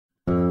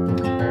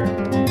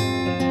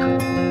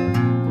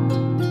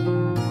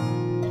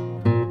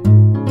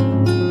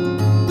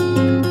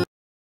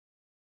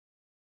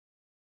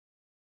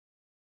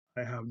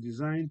have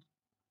designed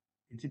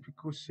a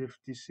typical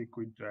safety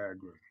circuit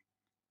diagram.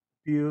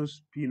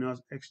 Pilz PNOZ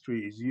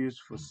X3 is used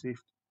for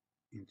safe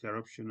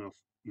interruption of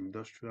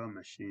industrial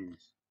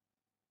machines.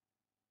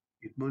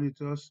 It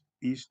monitors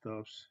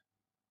Estops,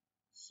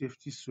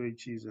 safety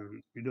switches,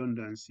 and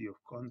redundancy of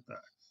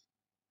contacts.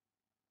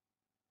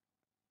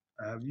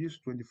 I have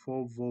used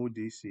 24-volt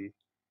DC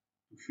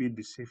to feed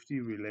the safety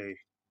relay.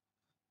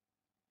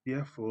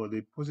 Therefore,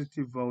 the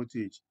positive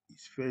voltage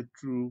is fed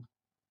through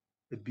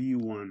the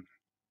B1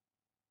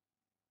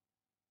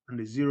 and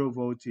the zero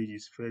voltage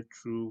is fed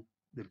through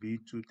the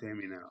B2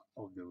 terminal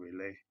of the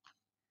relay.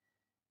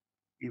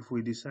 If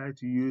we decide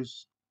to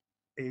use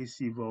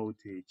AC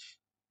voltage,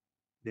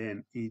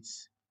 then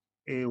it's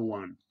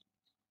A1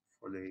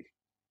 for the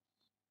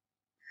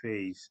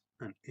phase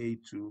and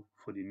A2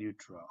 for the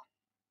neutral.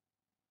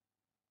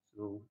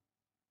 So,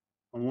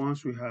 and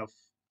once we have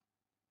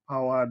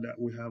powered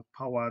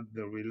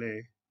the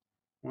relay,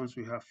 once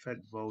we have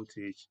fed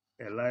voltage,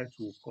 a light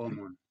will come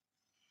on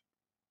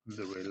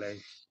the relay.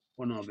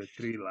 One of the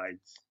three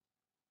lights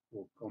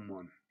will come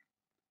on.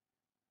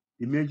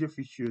 The major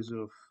features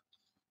of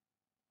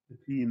the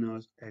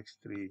PNOZ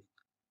X3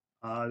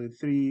 are the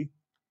three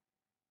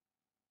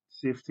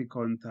safety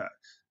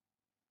contacts,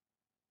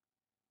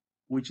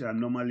 which are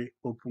normally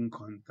open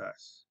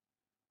contacts.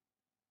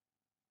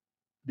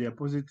 They are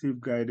positive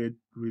guided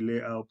relay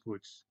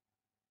outputs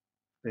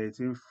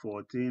 13,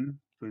 14,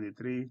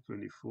 23,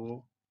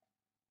 24,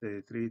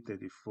 33,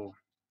 34.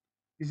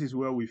 This is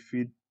where we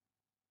feed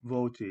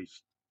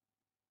voltage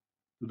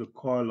to the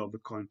coil of the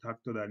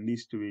contactor that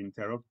needs to be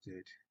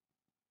interrupted.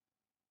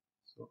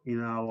 So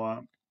in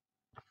our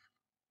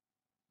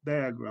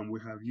diagram, we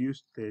have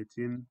used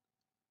 13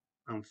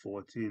 and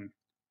 14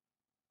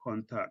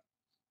 contact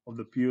of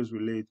the Pilz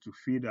relay to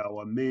feed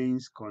our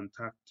mains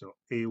contactor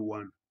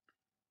A1.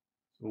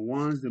 So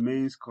once the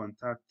mains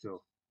contactor,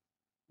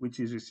 which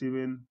is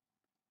receiving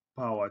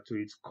power to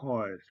its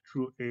coil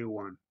through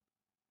A1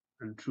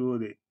 and through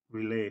the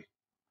relay,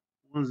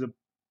 once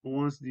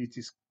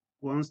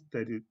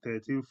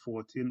 13,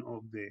 14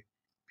 of the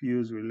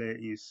Pilz relay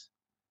is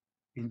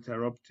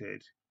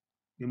interrupted,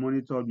 the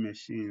monitored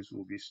machines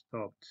will be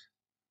stopped.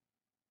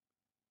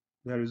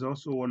 There is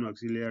also one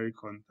auxiliary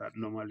contact,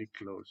 normally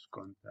closed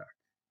contact,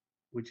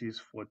 which is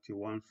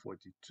 41,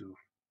 42.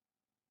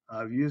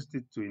 I've used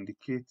it to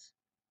indicate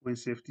when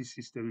safety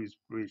system is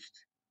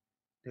breached.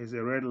 There's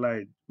a red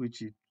light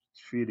which is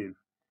feeding.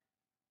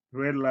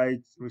 Red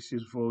light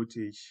receives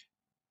voltage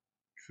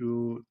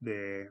through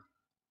the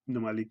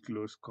normally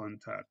closed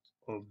contact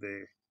of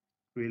the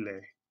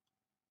relay.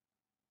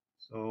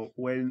 So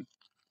when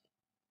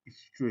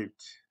it's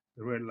stripped,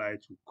 the red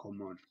light will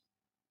come on.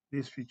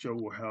 This feature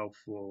will help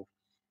for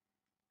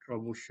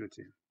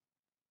troubleshooting.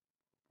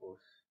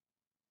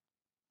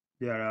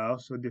 There are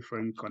also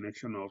different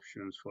connection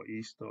options for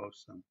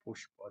e-stops and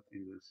push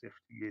buttons and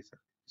safety gates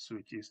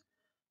switches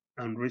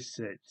and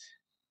reset.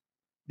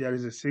 There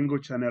is a single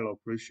channel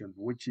operation,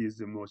 which is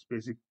the most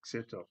basic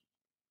setup.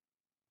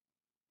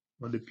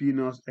 But the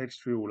PNOZ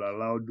X3 will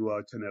allow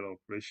dual channel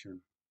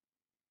operation.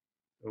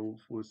 So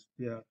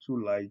there are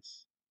two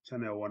lights,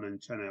 channel 1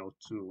 and channel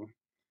 2.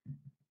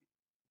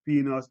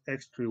 PNOZ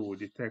X3 will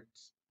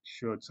detect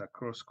shorts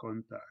across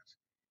contacts.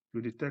 It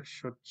will detect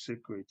short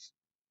circuits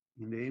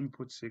in the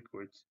input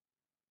circuit,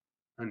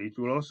 and it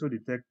will also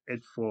detect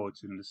edge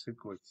faults in the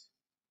circuit.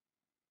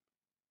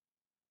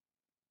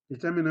 The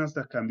terminals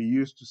that can be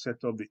used to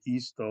set up the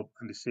e-stop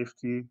and the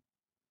safety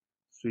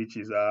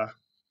switches are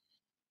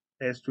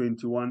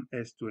S21,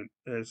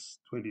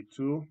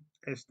 S22,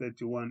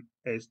 S31,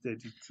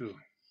 S32.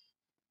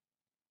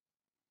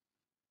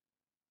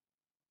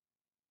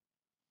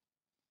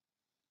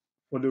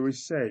 For the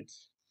reset,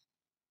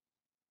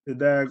 it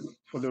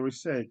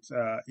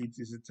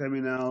is the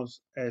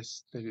terminals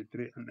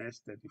S33 and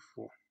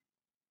S34.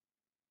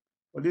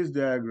 For this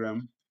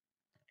diagram,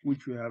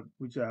 which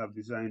I have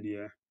designed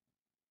here,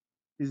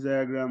 this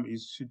diagram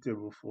is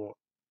suitable for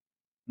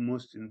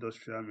most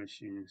industrial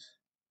machines.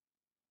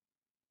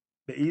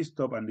 The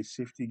e-stop and the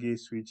safety gate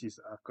switches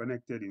are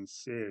connected in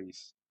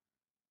series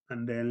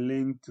and then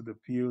linked to the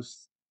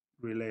Pilz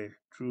relay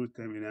through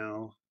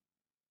terminal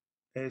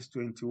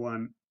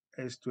S21,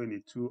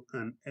 S22,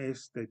 and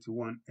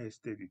S31,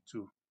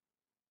 S32.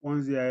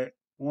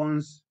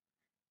 Once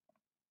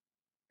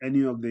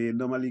any of the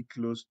normally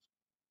closed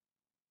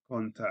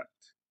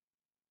contact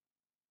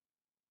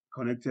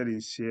connected in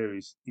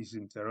series is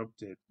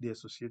interrupted, the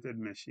associated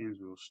machines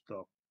will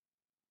stop.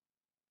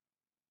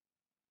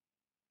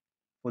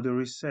 For the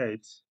reset,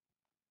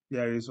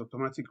 there is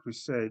automatic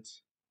reset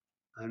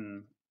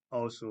and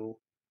also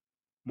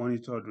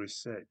monitored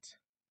reset.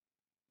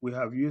 We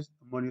have used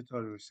a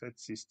monitored reset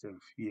system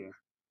here.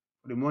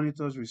 For the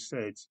monitored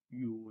reset,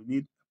 you will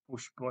need a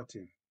push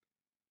button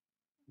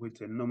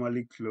with a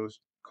normally closed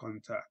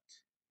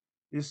contact.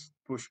 This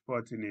push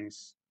button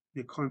is,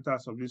 the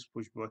contacts of this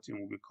push button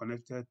will be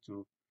connected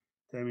to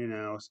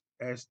terminals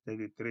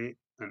S33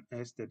 and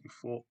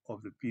S34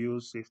 of the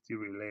Pilz safety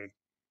relay.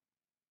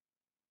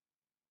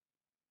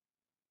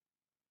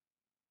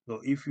 So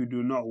if you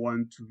do not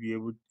want to be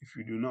able, if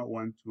you do not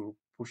want to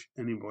push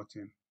any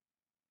button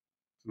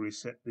to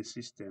reset the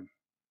system,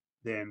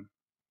 then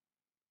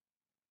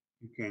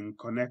you can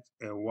connect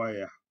a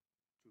wire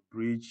to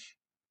bridge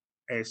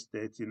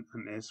S13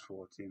 and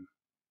S14.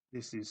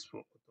 This is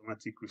for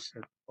automatic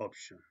reset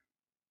option.